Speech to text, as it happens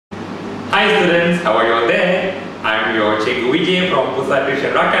Hi students, how are you all there? I'm your Cikgu Vijay from Science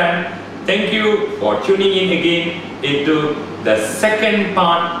Reproduction. Thank you for tuning in again into the second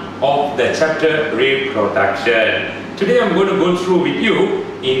part of the chapter reproduction. Today I'm going to go through with you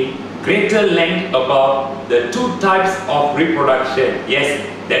in greater length about the two types of reproduction. Yes,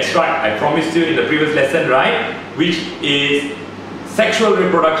 that's right, I promised you in the previous lesson, right? Which is sexual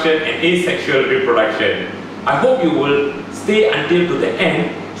reproduction and asexual reproduction. I hope you will stay until to the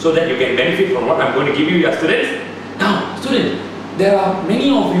end so that you can benefit from what I'm going to give you, your students. Now, students, there are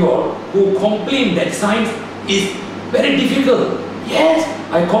many of you all who complain that science is very difficult. Yes,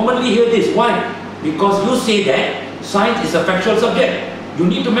 I commonly hear this. Why? Because you say that science is a factual subject. You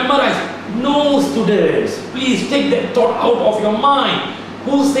need to memorize. No, students, please take that thought out of your mind.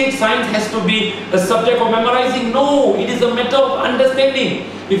 Who said science has to be a subject of memorizing? No, it is a matter of understanding.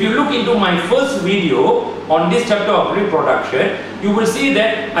 If you look into my first video on this chapter of reproduction, you will see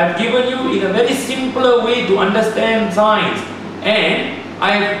that I've given you in a very simpler way to understand science, and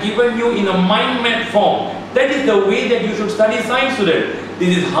I have given you in a mind map form. That is the way that you should study science, students.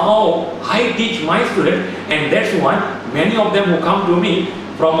 This is how I teach my students, and that's why many of them who come to me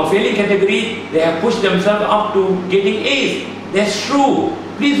from a failing category, they have pushed themselves up to getting A's. That's true.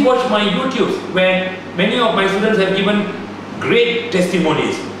 Please watch my YouTubes where many of my students have given great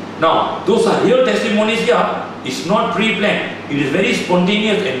testimonies. Now, those are real testimonies here. It's not pre-planned. It is very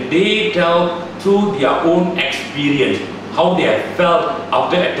spontaneous, and they tell through their own experience how they have felt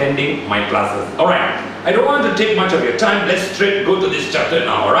after attending my classes. Alright, I don't want to take much of your time. Let's straight go to this chapter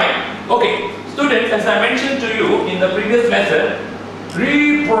now. Alright? Okay, students, as I mentioned to you in the previous lesson,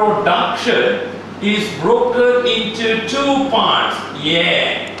 reproduction is broken into two parts.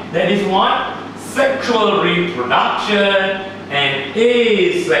 Yeah, that is what? Sexual reproduction and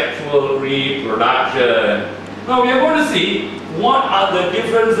asexual reproduction. Now we are going to see what are the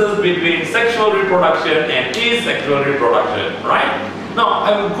differences between sexual reproduction and asexual reproduction, right? Now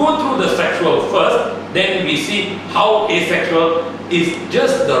I will go through the sexual first, then we see how asexual is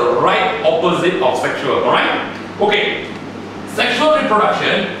just the right opposite of sexual, alright? Okay, sexual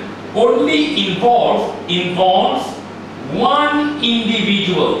reproduction only involves one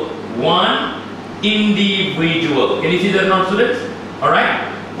individual. Can you see that now, students? Alright?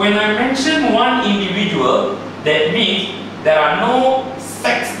 When I mention one individual, that means there are no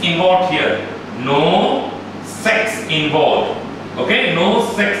sex involved here. No sex involved. Okay? No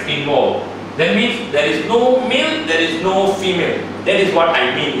sex involved. That means there is no male, there is no female. That is what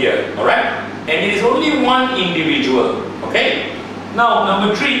I mean here. Alright? And it is only one individual. Okay? Now,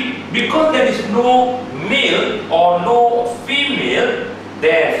 number 3, because there is no male or no female,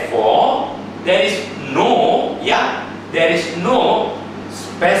 therefore, there is no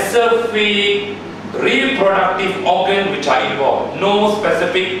specific reproductive organ which are involved. No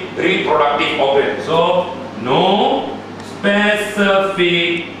specific reproductive organ. So, no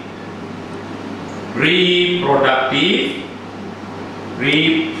specific reproductive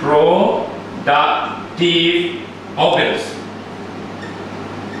organs.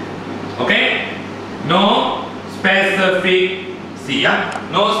 Okay? No specific,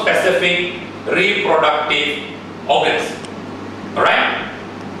 no specific reproductive organs. Alright?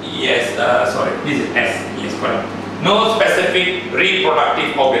 Yes, sorry, this is S. Yes, correct. No specific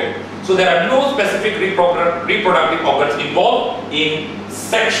reproductive organ. So there are no specific reproductive organs involved in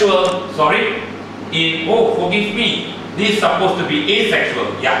sexual, forgive me, this is supposed to be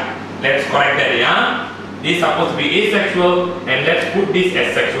asexual. Yeah, let's correct that, yeah? This is supposed to be asexual, and let's put this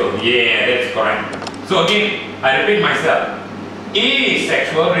as sexual. Yeah, that's correct. So again, I repeat myself.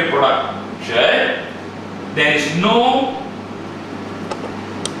 Asexual reproduction, there is no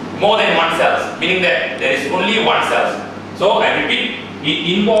more than one cell, meaning that there is only one cell. So I repeat,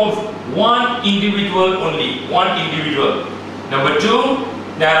 it involves one individual only, one individual. Number 2,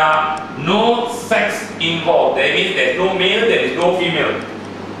 there are no sex involved. That means there is no male, there is no female.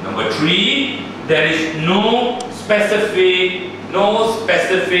 Number 3, there is no specific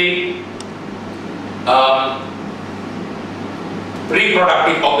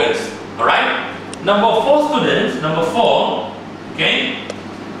reproductive organs. Alright? Number 4, students, okay,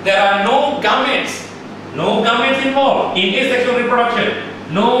 there are no gametes. No gametes involved in asexual reproduction.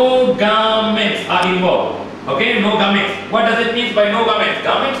 No gametes are involved. Okay, no gametes. What does it mean by no gametes?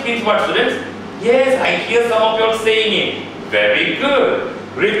 Gametes means what, students? Yes, I hear some of you all saying it. Very good.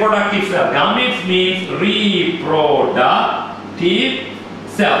 Reproductive cell. Gametes means reproductive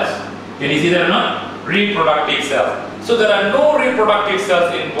cells. Can you see that or not? Reproductive cells. So there are no reproductive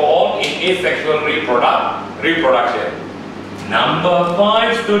cells involved in asexual reproduction. Number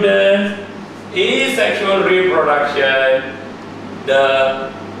 5, students, asexual reproduction, the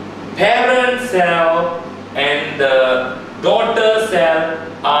parent cell and the daughter cell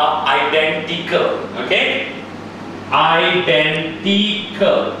are identical. Okay?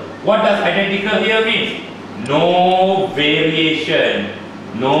 Identical. What does identical here mean? No variation.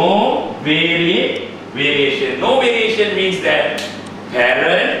 No variation. No variation means that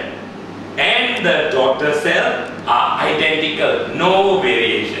parent and the daughter cell are identical. No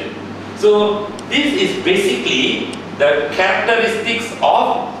variation. So this is basically the characteristics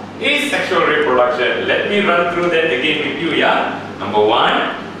of asexual reproduction. Let me run through that again with you. Yeah. Number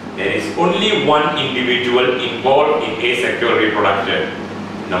one, there is only one individual involved in asexual reproduction.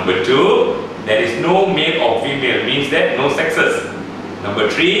 Number two, there is no male or female, means that no sexes. Number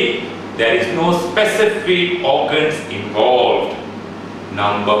three, there is no specific organs involved.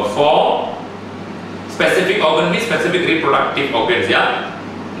 Number four, specific organ means specific reproductive organs. Yeah.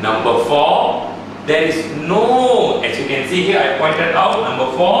 Number four, there is no, as you can see here, I pointed out,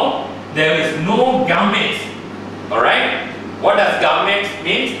 number four, there is no gametes. Alright? What does gametes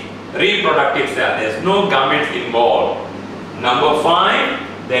mean? Reproductive cell. There is no gametes involved. Number five,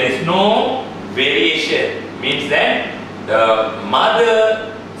 there is no variation. Means that the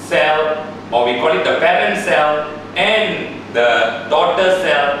mother cell, or we call it the parent cell, and the daughter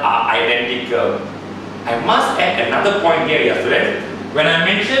cell are identical. I must add another point here, students. When I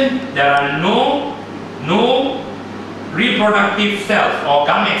mentioned there are no reproductive cells or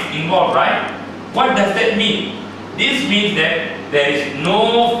gametes involved, right? What does that mean? This means that there is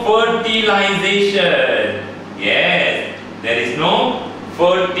no fertilization. Yes, there is no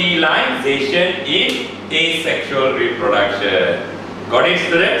fertilization in asexual reproduction. Got it,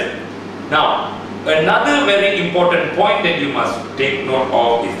 students? Now, another very important point that you must take note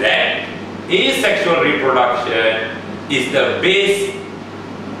of is that asexual reproduction is the base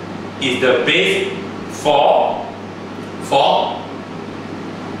for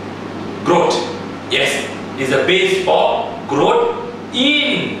growth. Yes, is the base for growth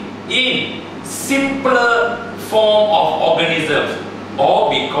in simpler form of organisms, or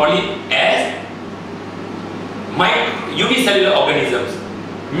we call it as unicellular organisms.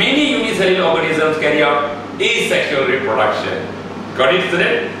 Many unicellular organisms carry out asexual reproduction. Got it,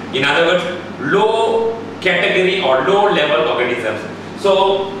 student? In other words, low category or low level organisms.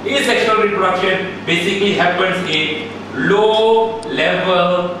 So asexual reproduction basically happens in low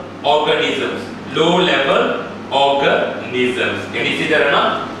level organisms. Low level organisms. Can you see that or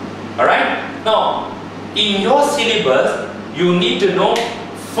not? Alright? Now, in your syllabus, you need to know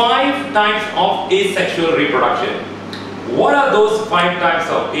 5 types of asexual reproduction. What are those 5 types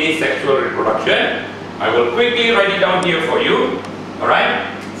of asexual reproduction? I will quickly write it down here for you.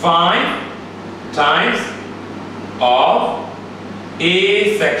 Alright? 5 types of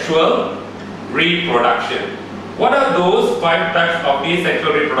asexual reproduction. What are those 5 types of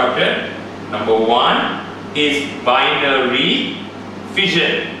asexual reproduction? Number 1 is binary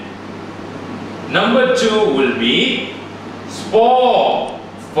fission. Number 2 will be spore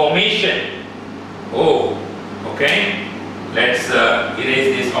formation. Oh, okay. Let's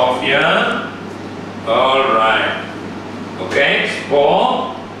erase this off here. Alright. Okay,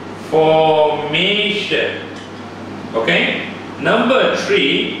 spore formation. Okay. Number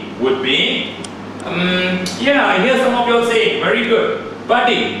 3 would be, yeah, I hear some of you saying, very good.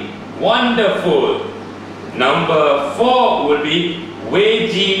 Budding. Wonderful. Number 4 would be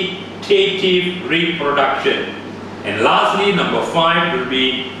vegetative reproduction. And lastly, number 5 will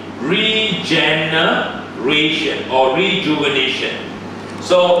be regeneration or rejuvenation.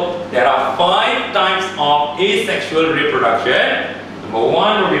 So there are 5 types of asexual reproduction. Number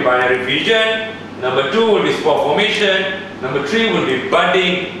 1 will be binary fission. Number 2 will be spore formation. Number 3 will be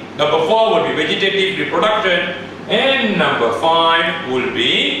budding. Number 4 will be vegetative reproduction. And number 5 will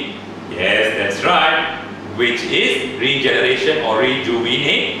be, yes, that's right, which is regeneration or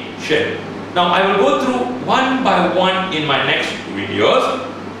rejuvenation. Now I will go through one by one in my next videos,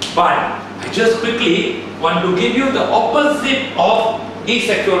 but I just quickly want to give you the opposite of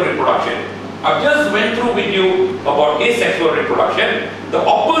asexual reproduction. I've just went through with you about asexual reproduction. The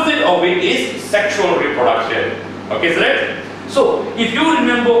opposite of it is sexual reproduction. Okay, so if you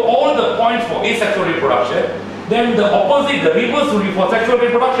remember all the points for asexual reproduction, then the opposite, the reverse will be for sexual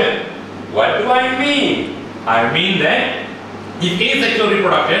reproduction. What do I mean? I mean that if asexual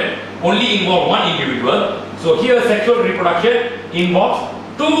reproduction only involves one individual, so here sexual reproduction involves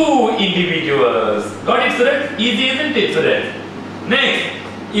 2 individuals. Got it, students? Easy, isn't it, students? Next,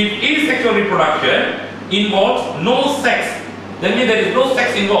 if asexual reproduction involves no sex, that means there is no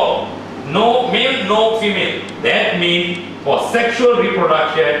sex involved. No male, no female. That means for sexual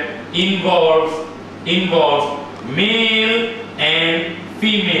reproduction involves male and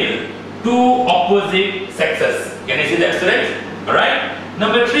female. Two opposite sexes. Can you see that, students? Alright.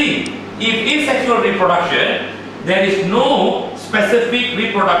 Number 3. If asexual reproduction, there is no specific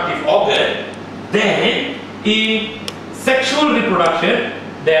reproductive organ, then in sexual reproduction,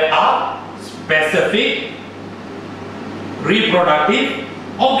 there are specific reproductive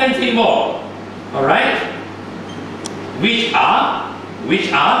organs involved. Alright? Which are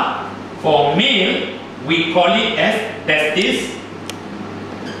for male, we call it as testis.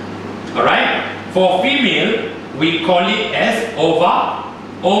 Alright? For female, we call it as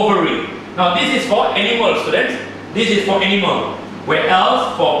ovary. Now this is for animals, students. This is for animal. Where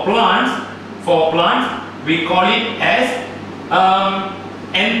else for plants, we call it as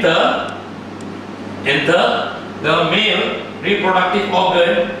anther. The male reproductive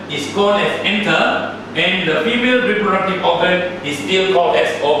organ is called as anther, and the female reproductive organ is still called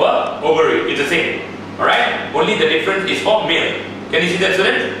as ovary. It's the same. Alright? Only the difference is for male. Can you see that,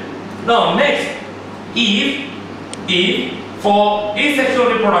 students? Now next, if for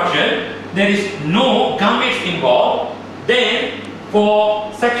asexual reproduction there is no gametes involved, then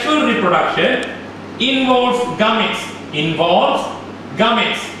for sexual reproduction involves gametes.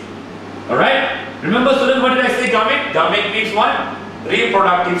 Alright? Remember, students, what did I say gamete? Gamete means what?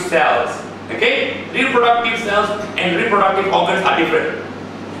 Reproductive cells. Okay? Reproductive cells and reproductive organs are different.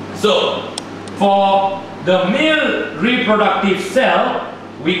 So, for the male reproductive cell,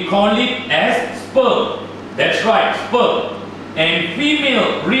 we call it as sperm. That's right, sperm. And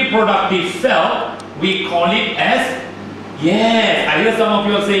female reproductive cell, we call it as, yes, I hear some of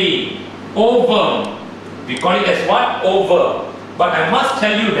you saying, ovum. We call it as what? Ovum. But I must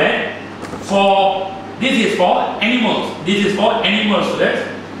tell you that this is for animals. This is for animals, students.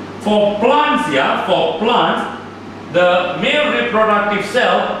 For plants, the male reproductive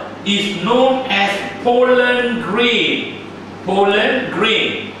cell is known as pollen grain.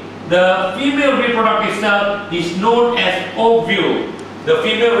 The female reproductive cell is known as ovule. The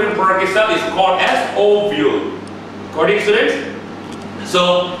female reproductive cell is called as ovule. Got it, students?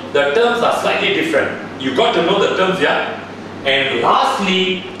 So the terms are slightly different. You got to know the terms, yeah? And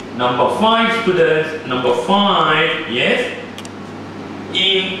lastly, number 5, students. Number 5, yes.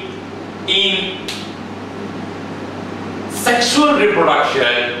 In sexual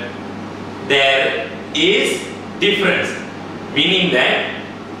reproduction, there is difference, meaning that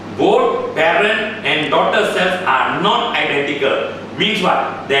both parent and daughter cells are not identical. Means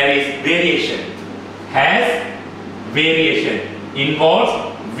what? There is variation. Has variation. Involves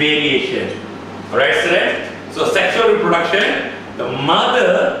variation. Alright, students? So sexual reproduction, the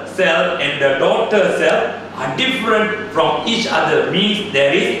mother cell and the daughter cell are different from each other. Means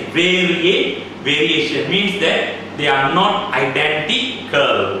there is variation. Means that they are not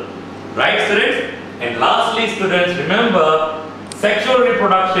identical. Right, students? And lastly, students, remember, sexual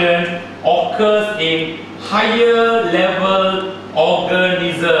reproduction occurs in higher level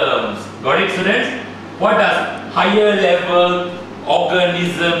organisms. Got it, students? What does higher level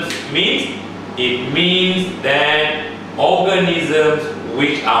organisms mean? It means that organisms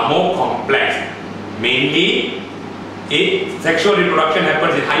which are more complex. Mainly, sexual reproduction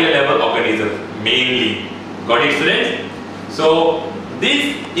happens in higher level organisms. Mainly. Got it, students? So,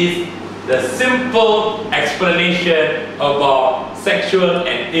 this is the simple explanation about sexual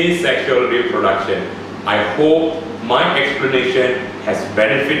and asexual reproduction. I hope my explanation has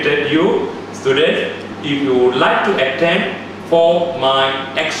benefited you, students. If you would like to attend for my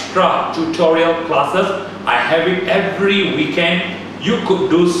extra tutorial classes, I have it every weekend. You could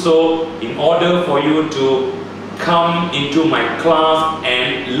do so in order for you to come into my class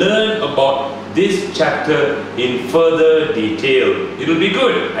and learn about this chapter in further detail. It will be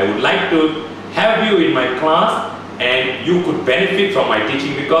good. I would like to have you in my class and you could benefit from my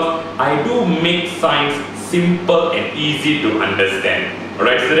teaching because I do make science simple and easy to understand.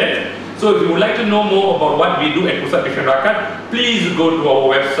 Alright, students? So if you would like to know more about what we do at Pusat Tuition Rakan, please go to our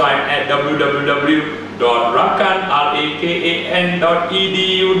website at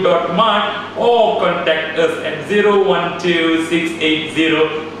www.rakan.edu.my or contact us at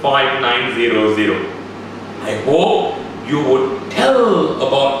 012-680-5900. I hope you would tell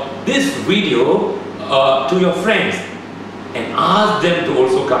about this video to your friends and ask them to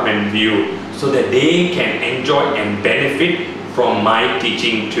also come and view so that they can enjoy and benefit from my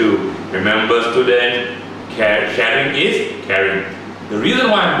teaching too. Remember, students, sharing is caring. The reason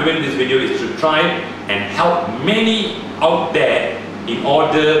why I'm doing this video is to try and help many out there in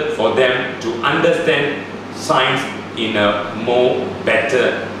order for them to understand science in a more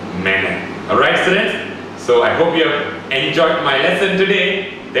better manner. Alright, students? So I hope you have enjoyed my lesson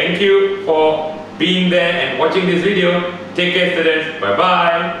today. Thank you for being there and watching this video. Take care students. Bye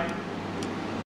bye.